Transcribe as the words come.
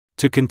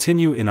To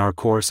continue in our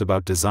course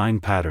about design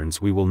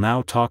patterns, we will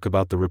now talk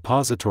about the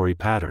repository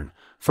pattern.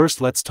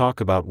 First, let's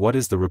talk about what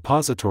is the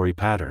repository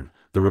pattern.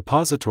 The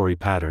repository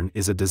pattern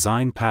is a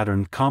design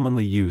pattern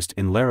commonly used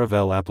in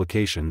Laravel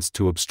applications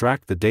to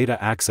abstract the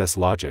data access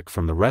logic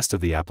from the rest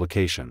of the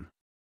application.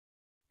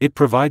 It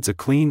provides a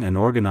clean and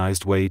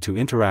organized way to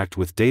interact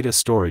with data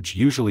storage,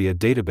 usually a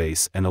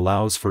database, and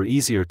allows for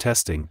easier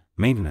testing,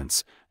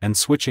 maintenance, and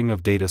switching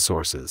of data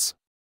sources.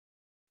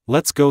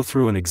 Let's go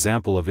through an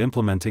example of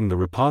implementing the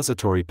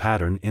repository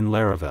pattern in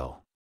Laravel.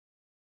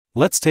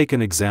 Let's take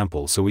an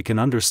example so we can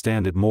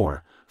understand it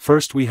more.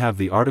 First, we have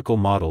the article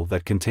model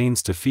that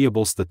contains two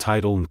fields, the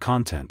title and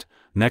content.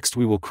 Next,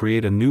 we will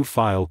create a new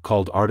file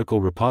called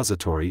article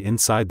repository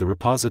inside the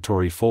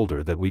repository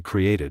folder that we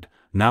created.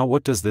 Now,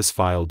 what does this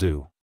file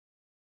do?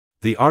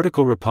 The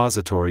article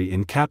repository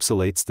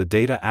encapsulates the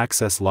data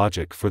access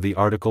logic for the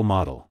article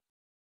model.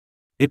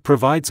 It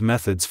provides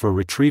methods for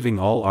retrieving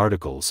all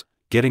articles,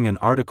 getting an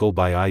article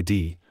by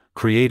ID,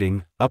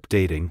 creating,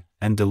 updating,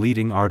 and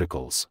deleting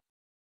articles.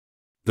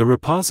 The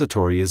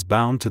repository is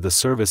bound to the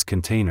service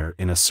container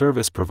in a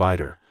service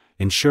provider,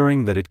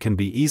 ensuring that it can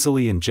be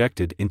easily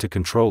injected into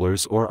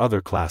controllers or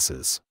other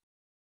classes.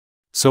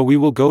 So we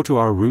will go to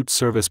our root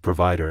service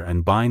provider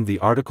and bind the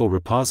article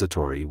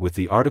repository with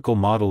the article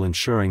model,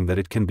 ensuring that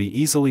it can be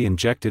easily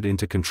injected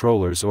into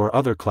controllers or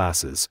other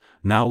classes.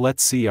 Now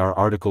let's see our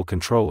article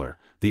controller.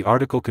 The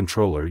article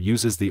controller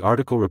uses the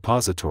article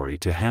repository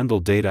to handle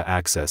data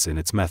access in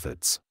its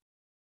methods.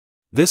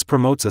 This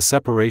promotes a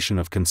separation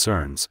of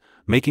concerns,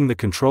 making the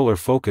controller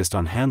focused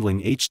on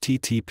handling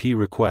HTTP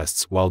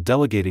requests while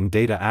delegating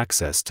data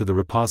access to the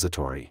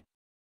repository.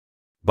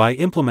 By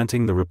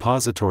implementing the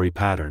repository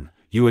pattern,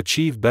 you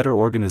achieve better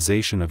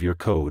organization of your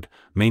code,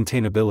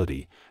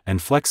 maintainability, and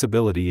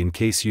flexibility in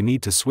case you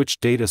need to switch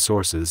data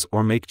sources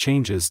or make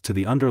changes to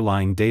the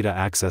underlying data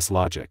access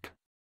logic.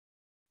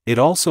 It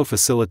also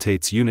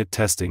facilitates unit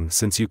testing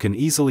since you can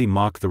easily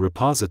mock the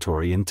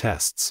repository in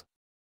tests.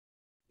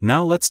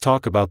 Now let's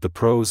talk about the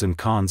pros and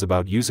cons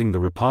about using the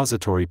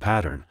repository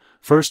pattern.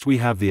 First, we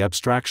have the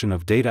abstraction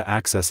of data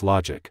access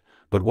logic.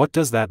 But what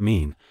does that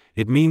mean?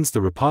 It means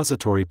the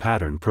repository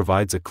pattern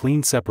provides a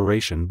clean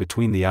separation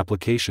between the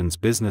application's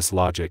business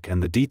logic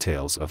and the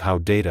details of how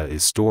data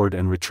is stored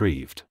and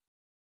retrieved.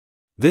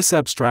 This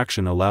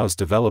abstraction allows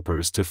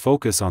developers to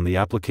focus on the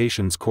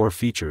application's core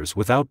features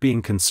without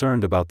being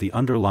concerned about the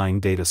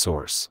underlying data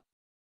source.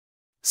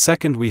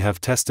 Second, we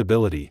have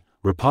testability.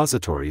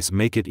 Repositories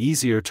make it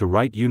easier to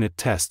write unit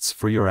tests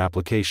for your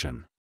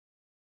application.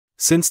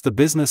 Since the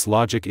business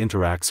logic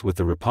interacts with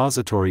the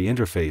repository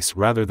interface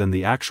rather than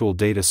the actual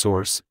data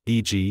source,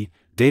 e.g.,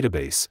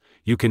 database,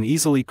 you can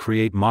easily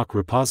create mock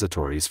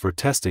repositories for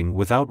testing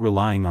without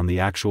relying on the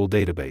actual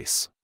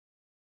database.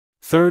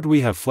 Third, we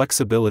have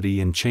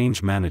flexibility in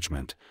change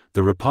management.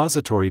 The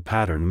repository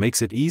pattern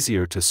makes it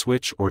easier to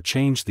switch or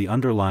change the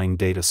underlying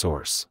data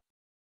source.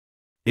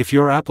 If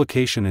your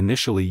application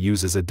initially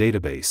uses a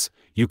database,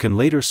 you can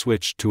later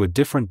switch to a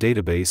different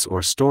database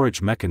or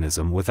storage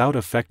mechanism without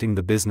affecting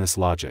the business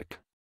logic.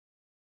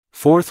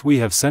 Fourth, we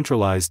have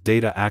centralized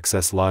data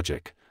access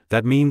logic.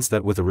 That means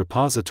that with a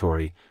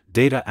repository,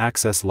 data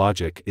access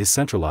logic is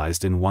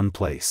centralized in one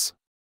place.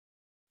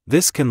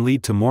 This can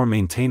lead to more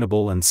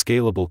maintainable and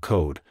scalable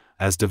code,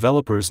 as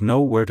developers know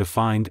where to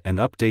find and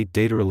update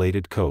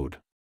data-related code.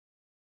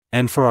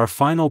 And for our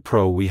final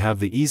pro, we have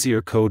the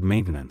easier code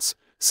maintenance.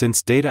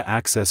 Since data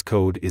access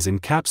code is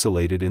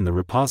encapsulated in the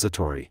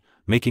repository,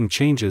 making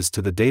changes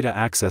to the data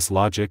access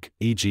logic,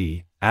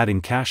 e.g.,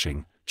 adding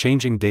caching,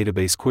 changing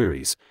database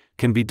queries,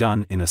 can be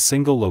done in a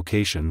single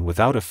location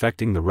without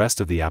affecting the rest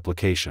of the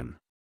application.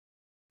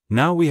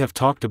 Now we have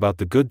talked about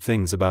the good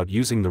things about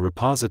using the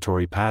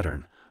repository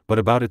pattern, but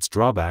about its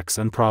drawbacks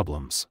and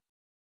problems.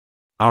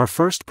 Our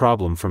first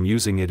problem from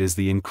using it is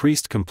the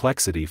increased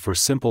complexity for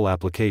simple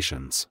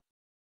applications.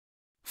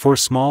 For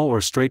small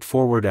or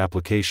straightforward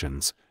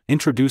applications,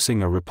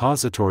 introducing a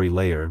repository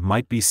layer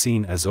might be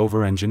seen as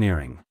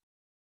over-engineering.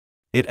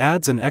 It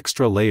adds an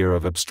extra layer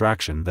of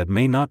abstraction that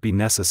may not be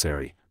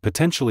necessary,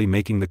 potentially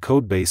making the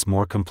codebase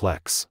more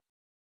complex.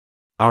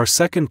 Our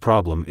second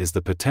problem is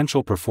the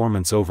potential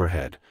performance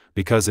overhead,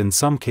 because in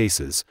some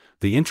cases,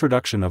 the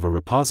introduction of a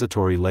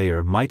repository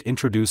layer might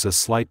introduce a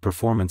slight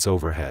performance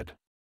overhead.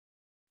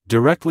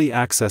 Directly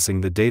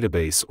accessing the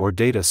database or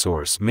data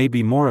source may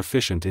be more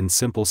efficient in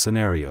simple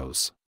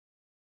scenarios.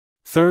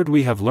 Third,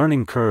 we have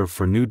learning curve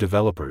for new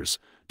developers.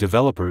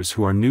 Developers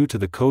who are new to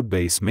the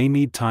codebase may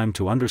need time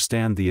to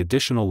understand the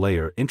additional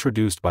layer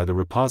introduced by the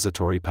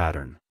repository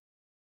pattern.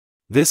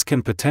 This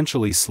can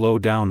potentially slow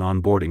down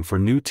onboarding for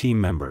new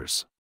team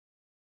members.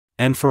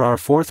 And for our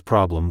fourth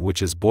problem,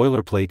 which is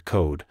boilerplate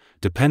code,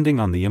 depending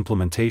on the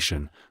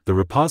implementation, the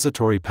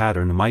repository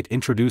pattern might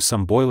introduce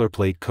some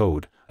boilerplate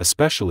code,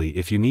 especially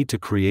if you need to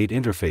create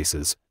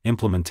interfaces,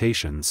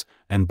 implementations,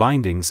 and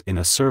bindings in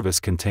a service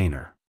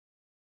container.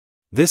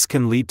 This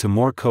can lead to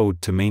more code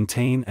to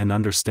maintain and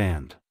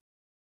understand.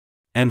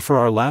 And for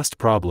our last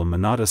problem,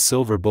 not a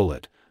silver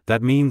bullet,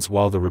 that means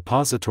while the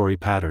repository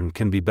pattern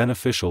can be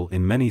beneficial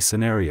in many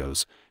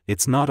scenarios,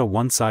 it's not a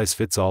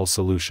one-size-fits-all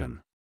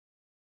solution.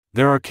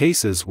 There are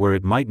cases where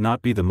it might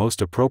not be the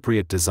most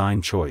appropriate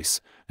design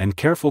choice, and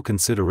careful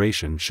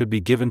consideration should be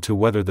given to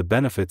whether the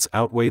benefits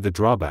outweigh the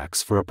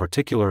drawbacks for a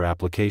particular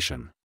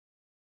application.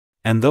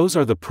 And those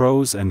are the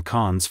pros and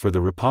cons for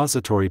the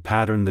repository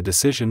pattern. The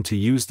decision to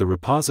use the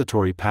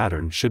repository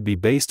pattern should be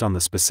based on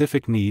the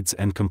specific needs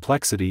and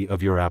complexity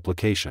of your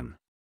application.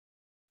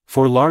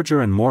 For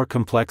larger and more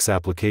complex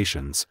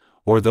applications,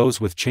 or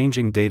those with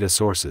changing data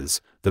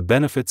sources, the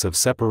benefits of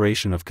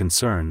separation of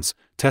concerns,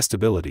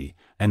 testability,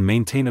 and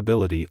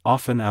maintainability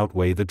often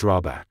outweigh the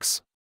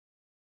drawbacks.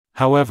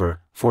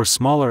 However, for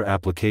smaller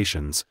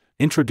applications,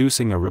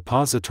 introducing a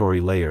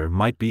repository layer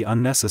might be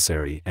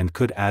unnecessary and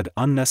could add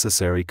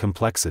unnecessary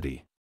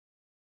complexity.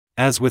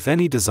 As with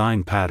any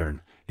design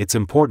pattern, it's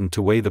important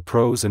to weigh the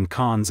pros and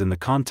cons in the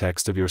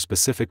context of your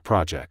specific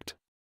project.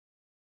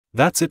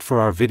 That's it for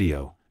our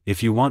video.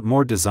 If you want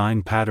more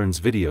design patterns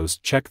videos,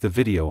 check the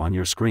video on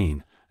your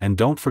screen, and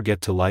don't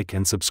forget to like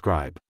and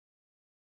subscribe.